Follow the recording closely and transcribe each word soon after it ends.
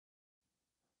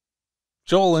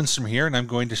Joel Lindstrom here, and I'm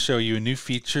going to show you a new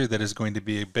feature that is going to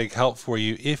be a big help for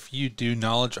you if you do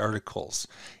knowledge articles.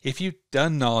 If you've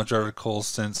done knowledge articles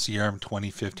since CRM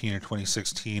 2015 or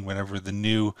 2016, whenever the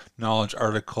new knowledge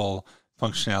article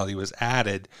functionality was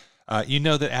added, you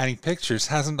know that adding pictures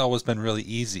hasn't always been really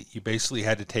easy. You basically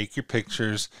had to take your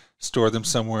pictures, store them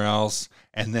somewhere else,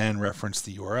 and then reference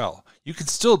the URL. You can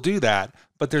still do that,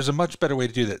 but there's a much better way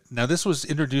to do that. Now, this was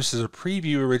introduced as a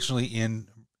preview originally in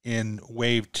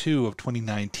Wave 2 of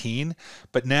 2019,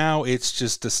 but now it's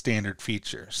just a standard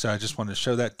feature. So I just wanted to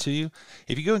show that to you.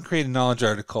 If you go and create a knowledge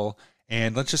article,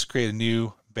 and let's just create a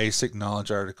new basic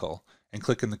knowledge article and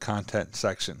click in the content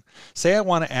section. Say I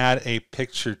want to add a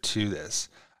picture to this.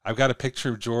 I've got a picture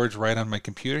of George right on my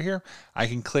computer here. I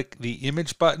can click the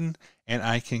image button and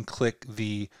I can click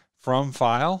the from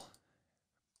file,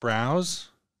 browse,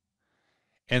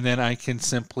 and then I can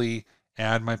simply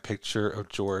add my picture of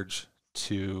George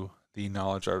to the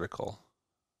knowledge article.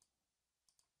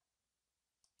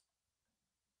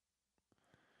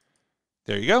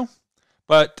 There you go.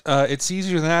 But it's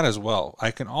easier than that as well.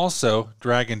 I can also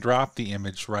drag and drop the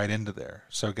image right into there.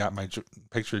 So I've got my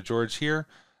picture of George here.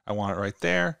 I want it right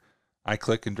there. I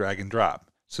click and drag and drop.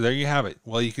 So there you have it.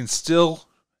 Well, you can still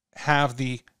have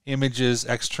the images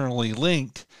externally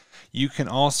linked. You can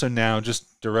also now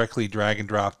just directly drag and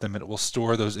drop them, and it will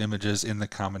store those images in the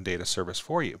Common Data Service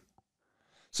for you.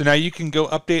 So now you can go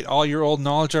update all your old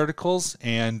knowledge articles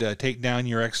and take down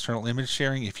your external image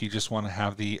sharing if you just want to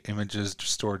have the images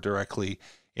stored directly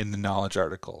in the knowledge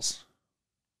articles.